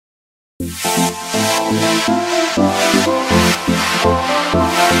Okay,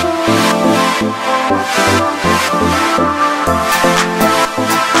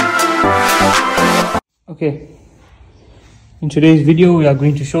 in today's video we are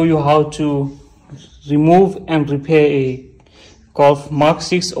going to show you how to remove and repair a Golf Mark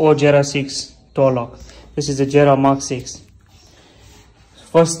 6 or Jetta 6 door lock. This is a Jetta Mark 6.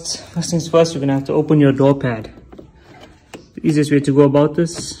 First things first, you're going to have to open your door pad. The easiest way to go about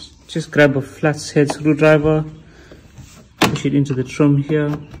this, just grab a flat head screwdriver, push it into the trim here,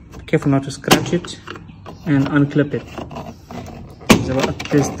 be careful not to scratch it, and unclip it.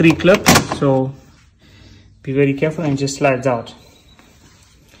 There's 3 clips, so be very careful, and just slides out.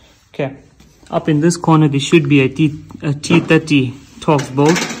 Okay, up in this corner there should be a T30 Torx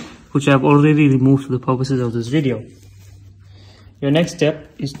bolt, which I've already removed for the purposes of this video. Your next step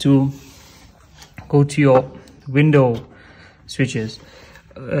is to go to your window switches.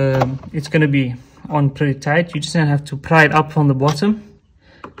 It's going to be on pretty tight. You just have to pry it up from the bottom,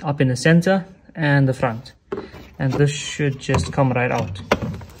 up in the center and the front, and this should just come right out.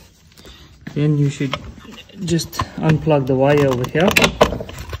 Then you should just unplug the wire over here,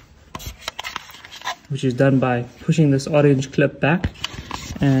 which is done by pushing this orange clip back,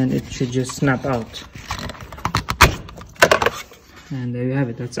 and it should just snap out. And there you have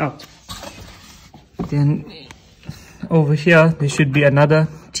it, that's out. Then over here there should be another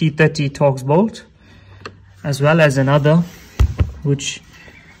T30 Torx bolt, as well as another which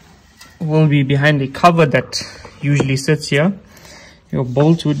will be behind the cover that usually sits here. Your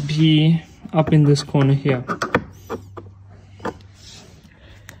bolt would be up in this corner here,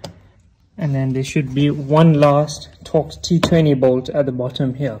 and then there should be one last Torx T20 bolt at the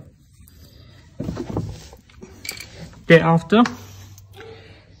bottom here. Thereafter,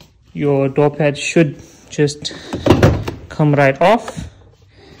 your door pad should just come right off,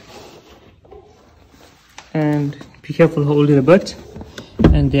 and be careful, hold it a bit,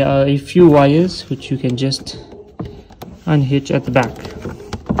 and there are a few wires which you can just unhitch at the back.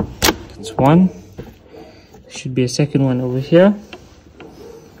 That's one. There should be a second one over here.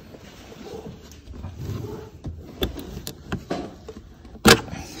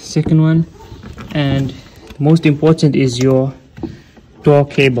 Second one, and the most important is your door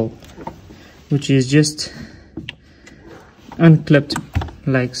cable, which is just unclipped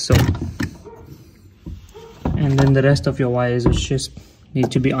like so, and then the rest of your wires which just need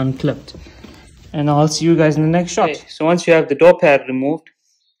to be unclipped. And I'll see you guys in the next shot. Okay, so once you have the door pad removed,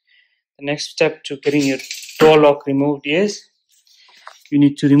 the next step to getting your door lock removed is you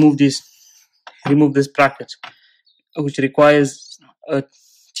need to remove this bracket, which requires a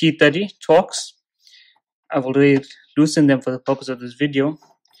T30 Torx. I've already loosened them for the purpose of this video.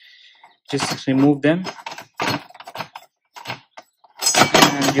 Just remove them,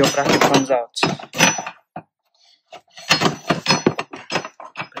 and your bracket comes out.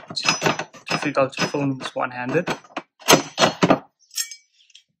 Difficult to film this one-handed.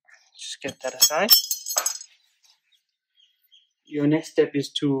 Just get that aside. Your next step is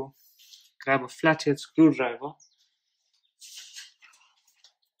to grab a flathead screwdriver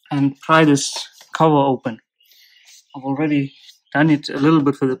and pry this cover open. I've already done it a little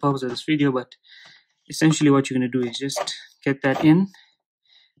bit for the purpose of this video, but essentially what you're going to do is just get that in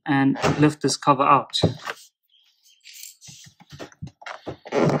and lift this cover out.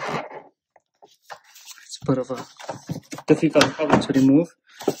 It's a bit of a difficult cover to remove,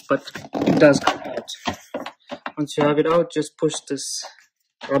 but it does come out. Once you have it out, just push this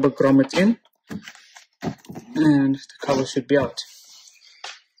rubber grommet in, and the cover should be out.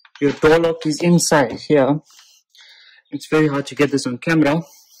 Your door lock is inside here. It's very hard to get this on camera.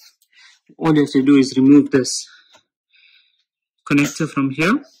 All you have to do is remove this connector from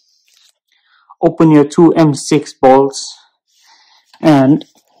here, open your 2 MK6 bolts, and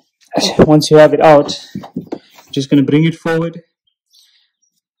once you have it out, you're just going to bring it forward,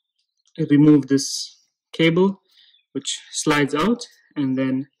 remove this cable which slides out, and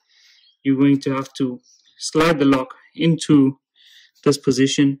then you're going to have to slide the lock into this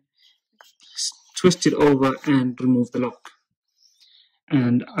position, twist it over, and remove the lock.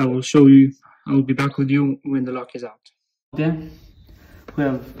 And I will show you, I will be back with you when the lock is out. There we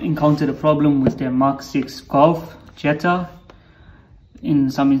have encountered a problem with the Mark 6 Golf Jetta. In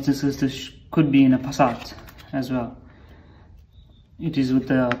some instances this could be in a Passat as well. It is with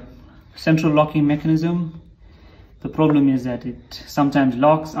the central locking mechanism. The problem is that it sometimes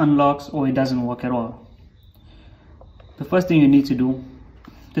locks, unlocks, or it doesn't work at all. The first thing you need to do,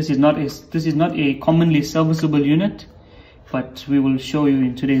 this is not a commonly serviceable unit, but we will show you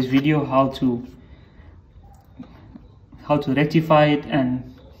in today's video how to rectify it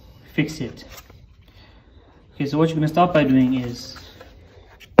and fix it. Okay, so what you're going to start by doing is,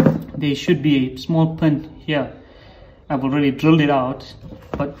 there should be a small pin here. I've already drilled it out,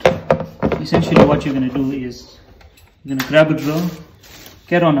 but essentially what you're going to do is you're going to grab a drill,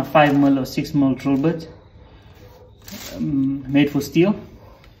 get on a 5mm or 6mm drill bit made for steel.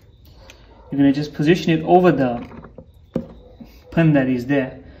 You're going to just position it over the pin that is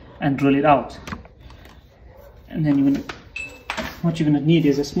there and drill it out. And then what you're going to need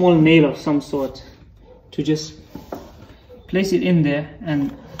is a small nail of some sort to just place it in there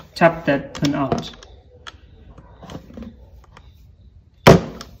and tap that pin out.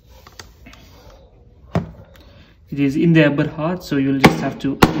 It is in there a bit hard, so you'll just have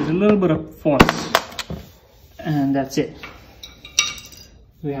to use a little bit of force, and that's it.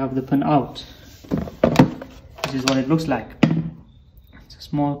 We have the pin out. This is what it looks like. It's a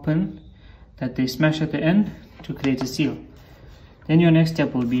small pin that they smash at the end to create a seal. Then your next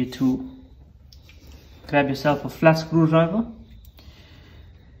step will be to grab yourself a flat screwdriver.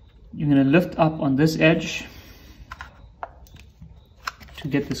 You're going to lift up on this edge to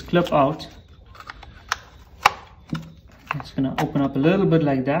get this clip out. It's going to open up a little bit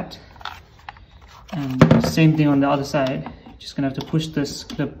like that, and same thing on the other side. You're just going to have to push this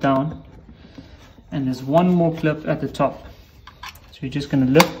clip down, and there's one more clip at the top. So you're just going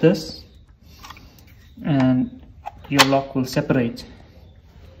to lift this and your lock will separate.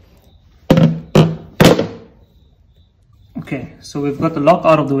 Okay, so we've got the lock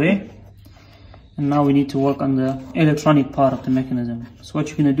out of the way, and now we need to work on the electronic part of the mechanism. So what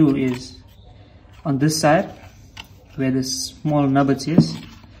you're going to do is, on this side where this small nubbet is,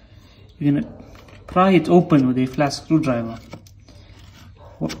 you're going to pry it open with a flat screwdriver.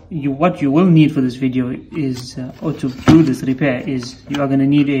 What you will need for this video is, or to do this repair, is you are going to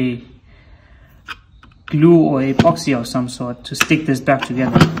need a glue or epoxy of some sort to stick this back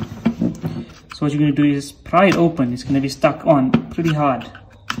together. So what you're going to do is pry it open. It's going to be stuck on pretty hard.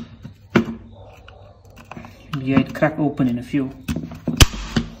 You'll get it crack open in a few.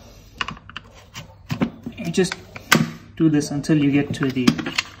 You just do this until you get to the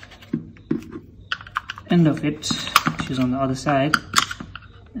end of it, which is on the other side,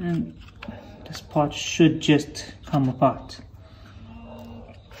 and this part should just come apart.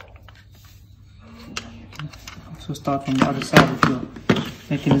 You can also start from the other side if your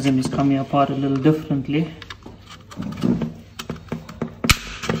mechanism is coming apart a little differently.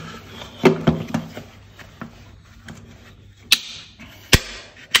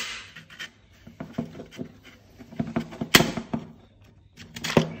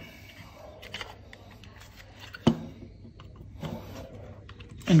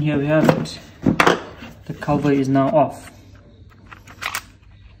 And here we have it. The cover is now off.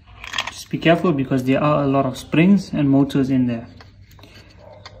 Just be careful because there are a lot of springs and motors in there.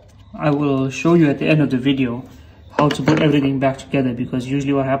 I will show you at the end of the video how to put everything back together, because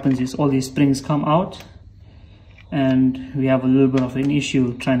usually what happens is all these springs come out and we have a little bit of an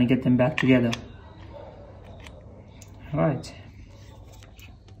issue trying to get them back together. Alright.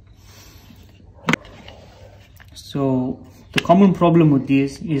 So the common problem with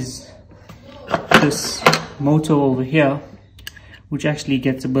these is this motor over here, which actually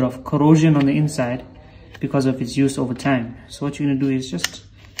gets a bit of corrosion on the inside because of its use over time. So what you're going to do is just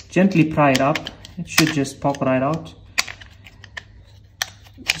gently pry it up. It should just pop right out.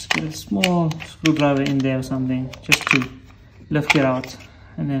 Just get a small screwdriver in there or something just to lift it out,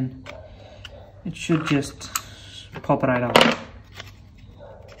 and then it should just pop right out.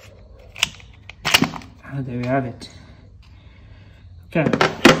 Oh, there we have it. Okay,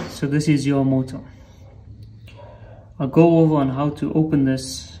 so this is your motor. I'll go over on how to open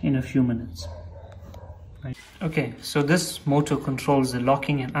this in a few minutes. Okay, so this motor controls the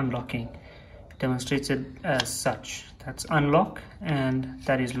locking and unlocking. It demonstrates it as such. That's unlock and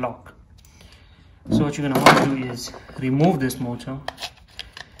that is lock. So what you're going to want to do is remove this motor,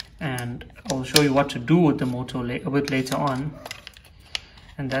 and I'll show you what to do with the motor a bit later on.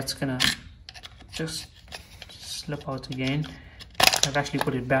 And that's going to just slip out again. I've actually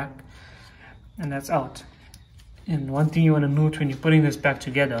put it back, and that's out. And one thing you want to note when you're putting this back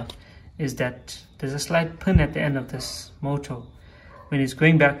together is that there's a slight pin at the end of this motor. When it's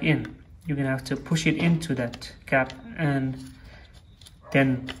going back in, you're going to have to push it into that gap and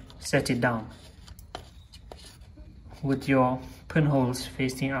then set it down with your pinholes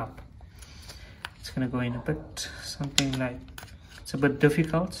facing up. It's going to go in a bit, something like, it's a bit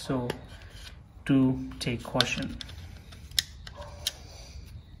difficult, so do take caution.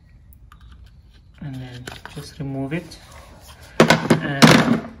 And then just remove it,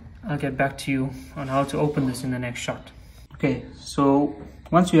 and I'll get back to you on how to open this in the next shot. Okay, so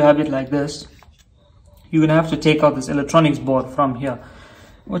once you have it like this, you're gonna have to take out this electronics board from here.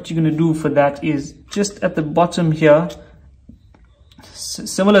 What you're gonna do for that is just at the bottom here,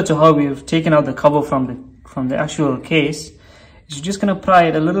 similar to how we've taken out the cover from the actual case, you're just gonna pry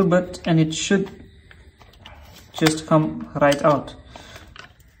it a little bit and it should just come right out.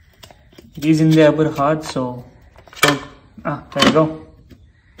 It is in there a bit hard, so there you go,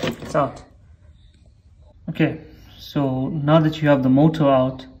 it's out. Okay, so now that you have the motor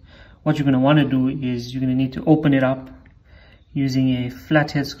out, what you're going to want to do is you're going to need to open it up using a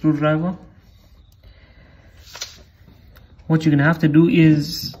flathead screwdriver. What you're going to have to do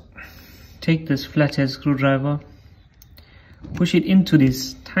is take this flathead screwdriver, push it into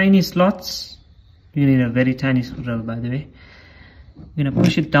these tiny slots. You need a very tiny screwdriver, by the way. You're going to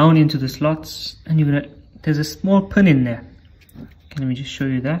push it down into the slots, and there's a small pin in there. Okay, let me just show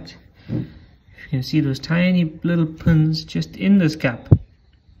you that. You can see those tiny little pins just in this gap.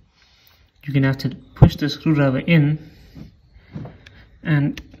 You're going to have to push the screwdriver in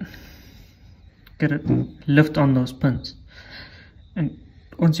and get it lift on those pins. And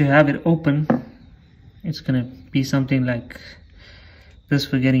once you have it open, it's going to be something like this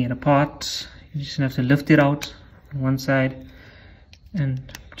for getting it apart. You just have to lift it out on one side and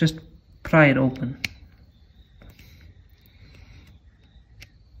just pry it open.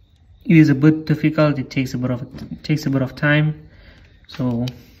 It is a bit difficult. It takes a bit of time, so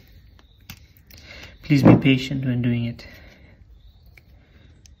please be patient when doing it.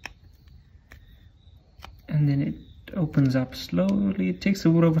 And then it opens up slowly. It takes a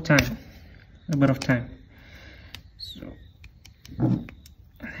bit of time. So,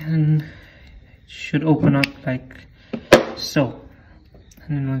 and it should open up like so.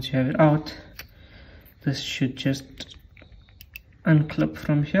 And then once you have it out, this should just unclip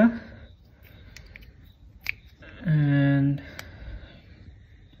from here. And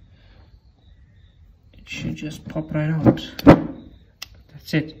it should just pop right out.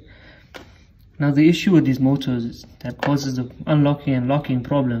 That's it. Now the issue with these motors that causes the unlocking and locking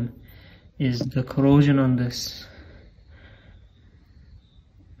problem is the corrosion on this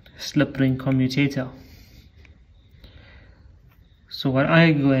slip ring commutator. So what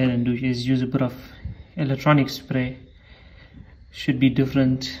I go ahead and do is use a bit of electronic spray. Should be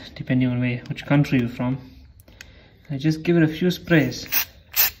different depending on which country you're from. I just give it a few sprays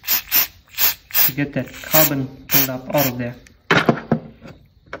to get that carbon buildup out of there.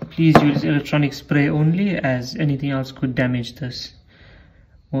 Please use electronic spray only, as anything else could damage this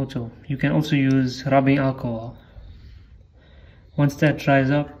motor. You can also use rubbing alcohol. Once that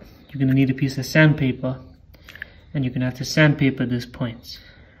dries up, you're going to need a piece of sandpaper, and you're going to have to sandpaper these points.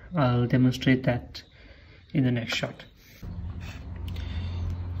 I'll demonstrate that in the next shot.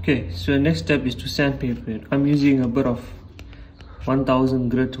 Okay, so the next step is to sandpaper it. I'm using a bit of 1000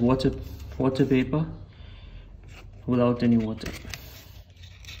 grit water paper without any water.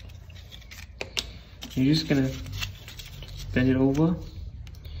 You're just gonna bend it over.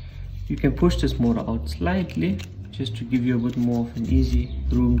 You can push this motor out slightly just to give you a bit more of an easy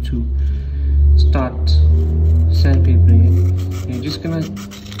room to start sandpapering it. You're just gonna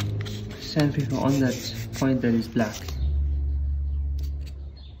sandpaper on that point that is black.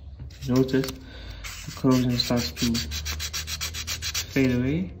 Notice the corrosion starts to fade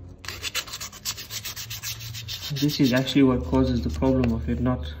away. This is actually what causes the problem of it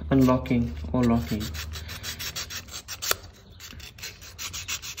not unlocking or locking.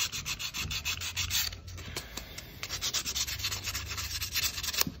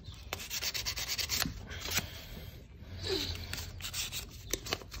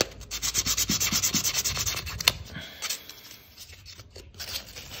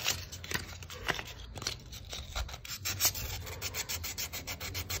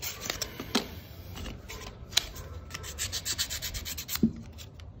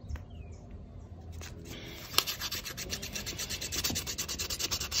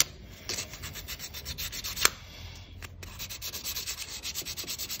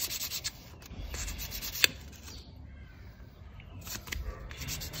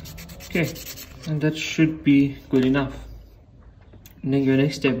 Okay, and that should be good enough. And then your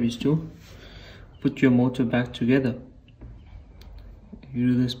next step is to put your motor back together. You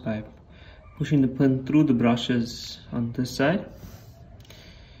do this by pushing the pin through the brushes on this side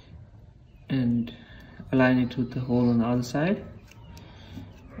and align it with the hole on the other side,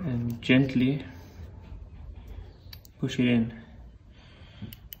 and gently push it in.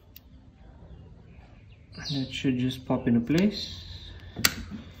 And it should just pop into place.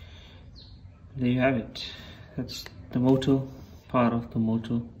 There you have it. That's the motor part of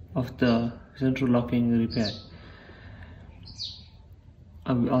the central locking repair.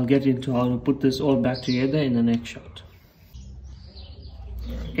 I'll get into how to put this all back together in the next shot.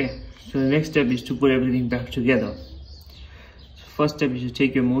 Okay, so the next step is to put everything back together. So first step is to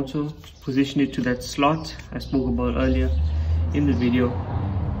take your motor, position it to that slot I spoke about earlier in the video.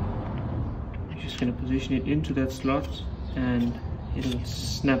 You're just going to position it into that slot and it'll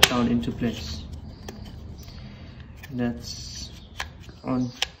snap down into place. And that's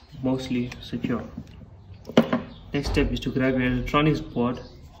on mostly secure. Next step is to grab your electronics board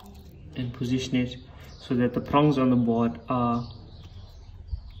and position it so that the prongs on the board are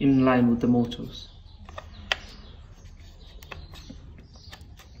in line with the motors.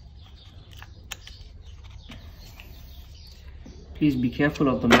 Please be careful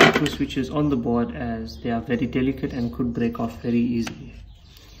of the micro switches on the board as they are very delicate and could break off very easily.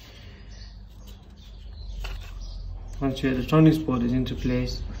 Once your electronics board is into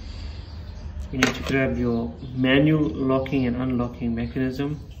place, you need to grab your manual locking and unlocking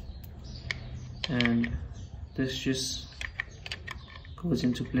mechanism, and this just goes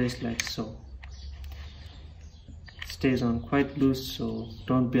into place like so. It stays on quite loose, so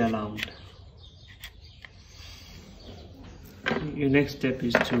don't be alarmed. Your next step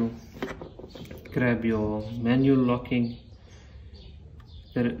is to grab your manual locking.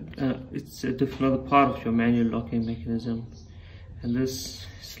 It's another part of your manual locking mechanism, and this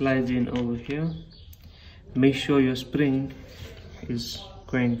slides in over here. Make sure your spring is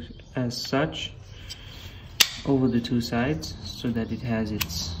going as such over the two sides so that it has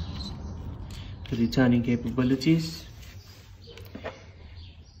its returning capabilities.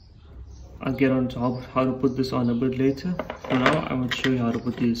 I'll get on to how to put this on a bit later. For now, I'm going to show you how to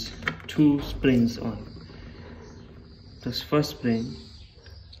put these two springs on. This first spring,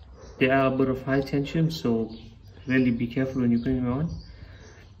 they are a bit of high tension, so really be careful when you put them on.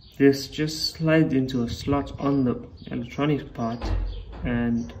 This just slides into a slot on the electronics part,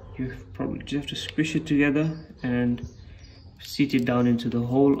 and you probably just have to squish it together and seat it down into the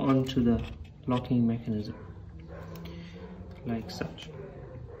hole onto the locking mechanism, like such.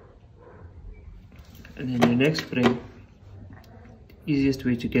 And then your next spring, easiest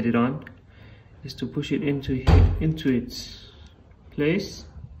way to get it on is to push it into its place,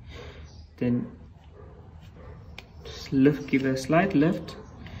 then lift, give it a slight lift,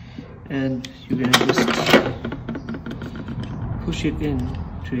 and you're going to just push it in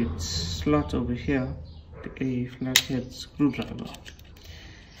to its slot over here, a flathead screwdriver.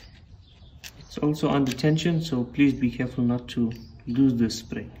 It's also under tension, so please be careful not to lose this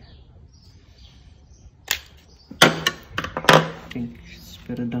spring. I think it's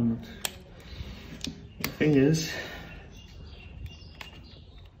better done with your fingers.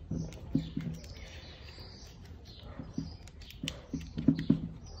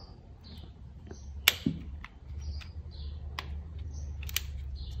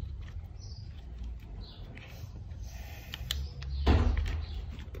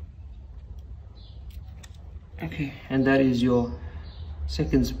 Okay, and that is your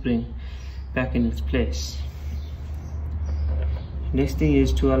second spring back in its place. Next thing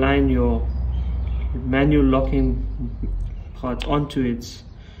is to align your manual locking part onto its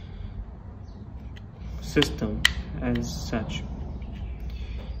system as such.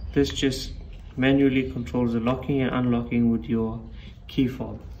 This just manually controls the locking and unlocking with your key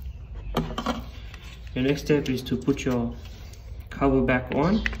fob. Your next step is to put your cover back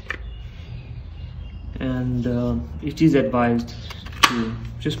on, and it is advised to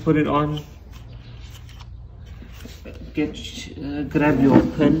just put it on, grab your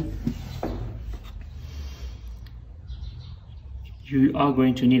pin. You are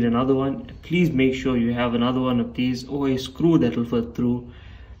going to need another one. Please make sure you have another one of these or a screw that will fit through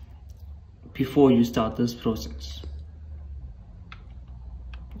before you start this process.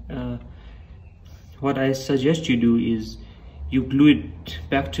 What I suggest you do is you glue it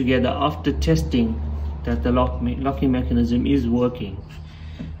back together after testing that the locking mechanism is working.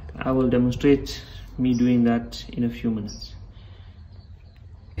 I will demonstrate me doing that in a few minutes.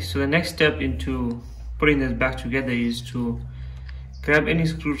 So the next step into putting this back together is to grab any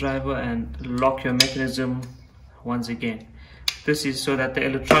screwdriver and lock your mechanism once again. This is so that the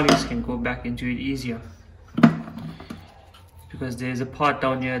electronics can go back into it easier, because there is a part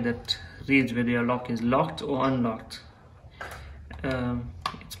down here that reads whether your lock is locked or unlocked.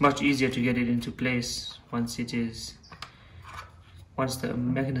 It's much easier to get it into place once the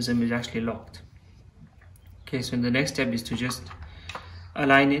mechanism is actually locked. Okay, so the next step is to just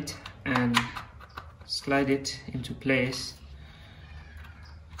align it and slide it into place,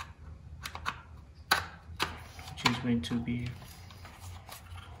 which is going to be,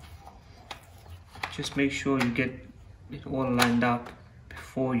 just make sure you get it all lined up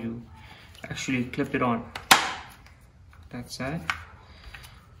before you actually clip it on that side.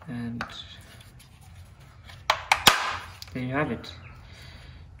 And there you have it.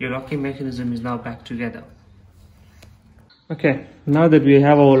 Your locking mechanism is now back together. Okay, now that we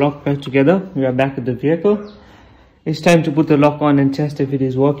have our lock back together, we are back at the vehicle. It's time to put the lock on and test if it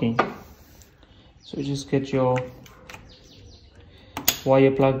is working. So just get your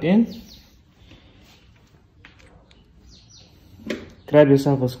wire plugged in. Grab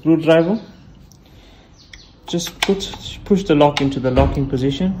yourself a screwdriver. Just push the lock into the locking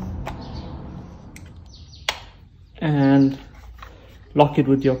position and lock it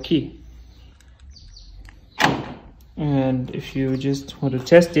with your key. And if you just want to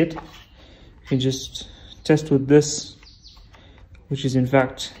test it, you can just test with this, which is in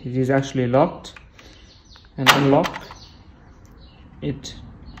fact, it is actually locked, and unlock. It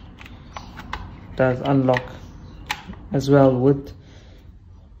does unlock as well with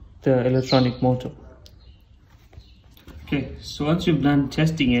the electronic motor. Okay, so once you've done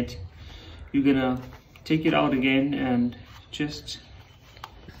testing it, you're gonna take it out again and just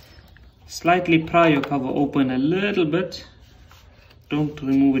slightly pry your cover open a little bit. Don't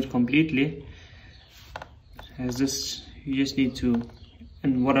remove it completely, as this you just need to.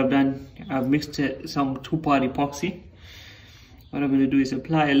 And what I've done, I've mixed some 2-part epoxy. What I'm going to do is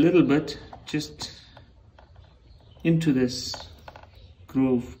apply a little bit just into this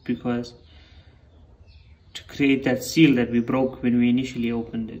groove, because to create that seal that we broke when we initially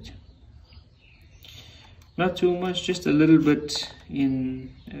opened it. Not too much, just a little bit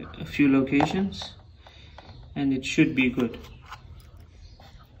in a few locations, and it should be good.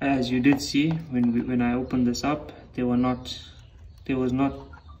 As you did see when I opened this up, there was not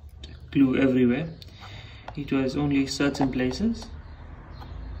glue everywhere. It was only certain places.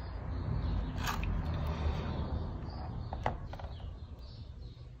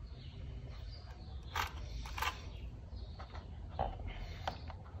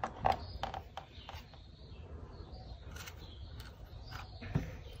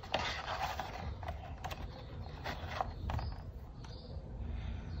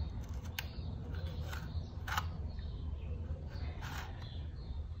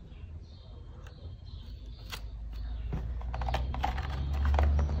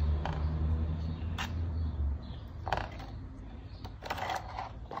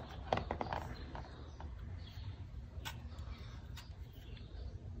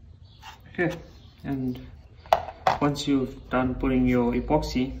 Okay, and once you've done putting your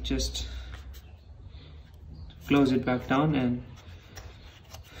epoxy, just close it back down and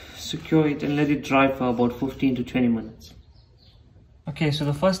secure it and let it dry for about 15 to 20 minutes. Okay, so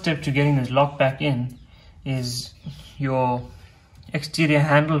the first step to getting this lock back in is your exterior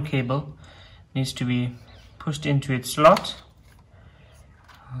handle cable needs to be pushed into its slot,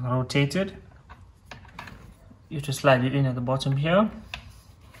 rotated. You have to slide it in at the bottom here.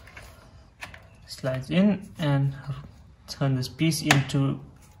 Slides in and turn this piece into,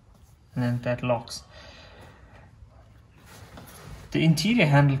 and then that locks. The interior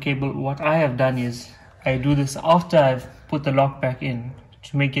handle cable, what I have done is I do this after I've put the lock back in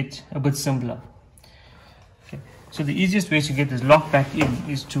to make it a bit simpler. Okay. So the easiest way to get this lock back in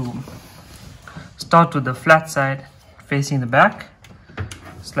is to start with the flat side facing the back,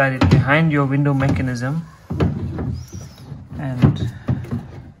 slide it behind your window mechanism, and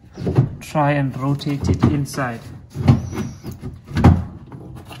try and rotate it inside.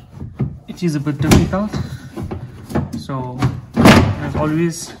 It is a bit difficult, so as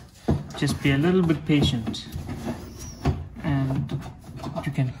always, just be a little bit patient, and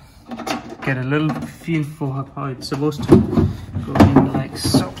you can get a little feel for how it's supposed to go in, like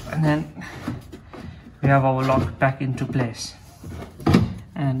so, and then we have our lock back into place.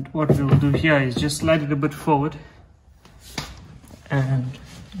 And what we'll do here is just slide it a bit forward and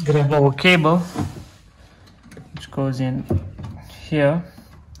grab our cable, which goes in here.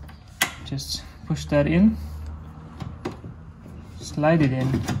 Just push that in, slide it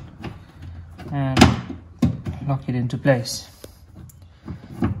in, and lock it into place.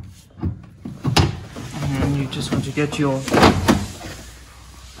 And then you just want to get your,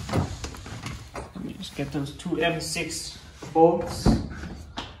 let me just get those 2 M6 bolts to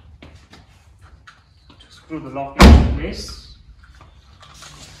screw the lock into place.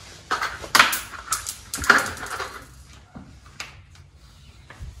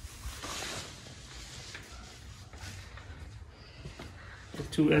 The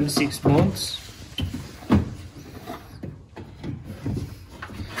 2 M6 bolts.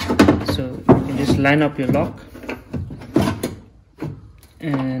 So you can just line up your lock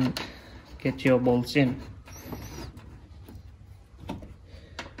and get your bolts in.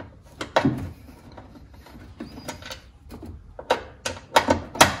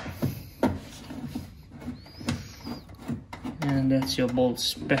 and that's your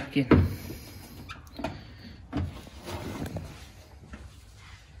bolts back in.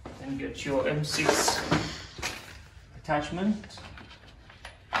 Then get your M6 attachment.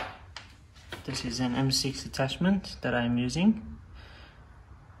 This is an M6 attachment that I'm using.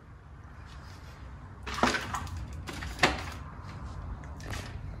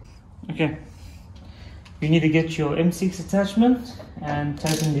 Okay, you need to get your M6 attachment and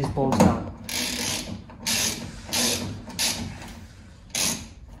tighten these bolts down.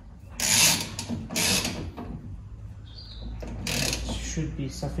 Should be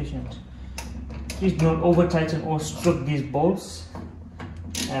sufficient. Please do not over tighten or stroke these bolts,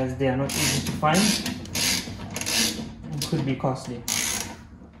 as they are not easy to find and could be costly.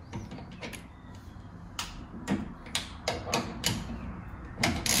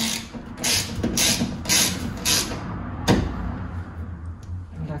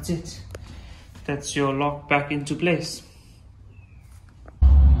 And that's it. That's your lock back into place.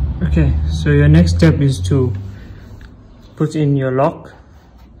 Okay, so your next step is to put in your lock.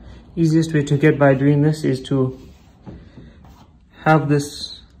 Easiest way to get by doing this is to have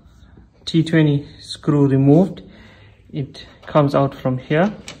this T20 screw removed. It comes out from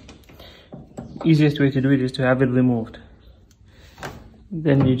here. Easiest way to do it is to have it removed.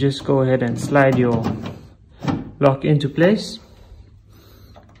 Then you just go ahead and slide your lock into place.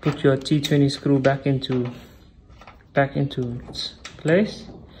 Put your T20 screw back into its place.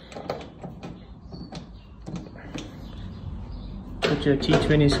 Put your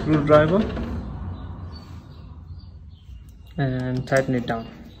T20 screwdriver and tighten it down.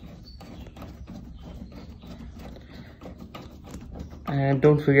 And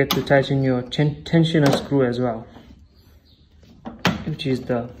don't forget to tighten your tensioner screw as well, which is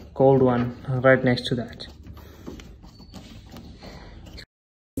the gold one right next to that.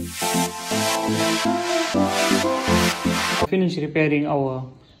 Finish repairing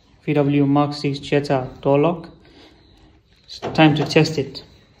our VW Mark 6 Jetta door lock. It's time to test it.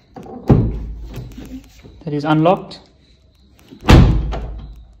 That is unlocked,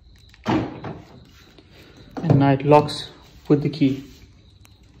 and now it locks with the key.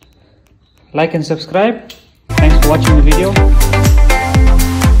 Like and subscribe. Thanks for watching the video.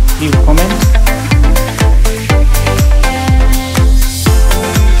 Leave a comment.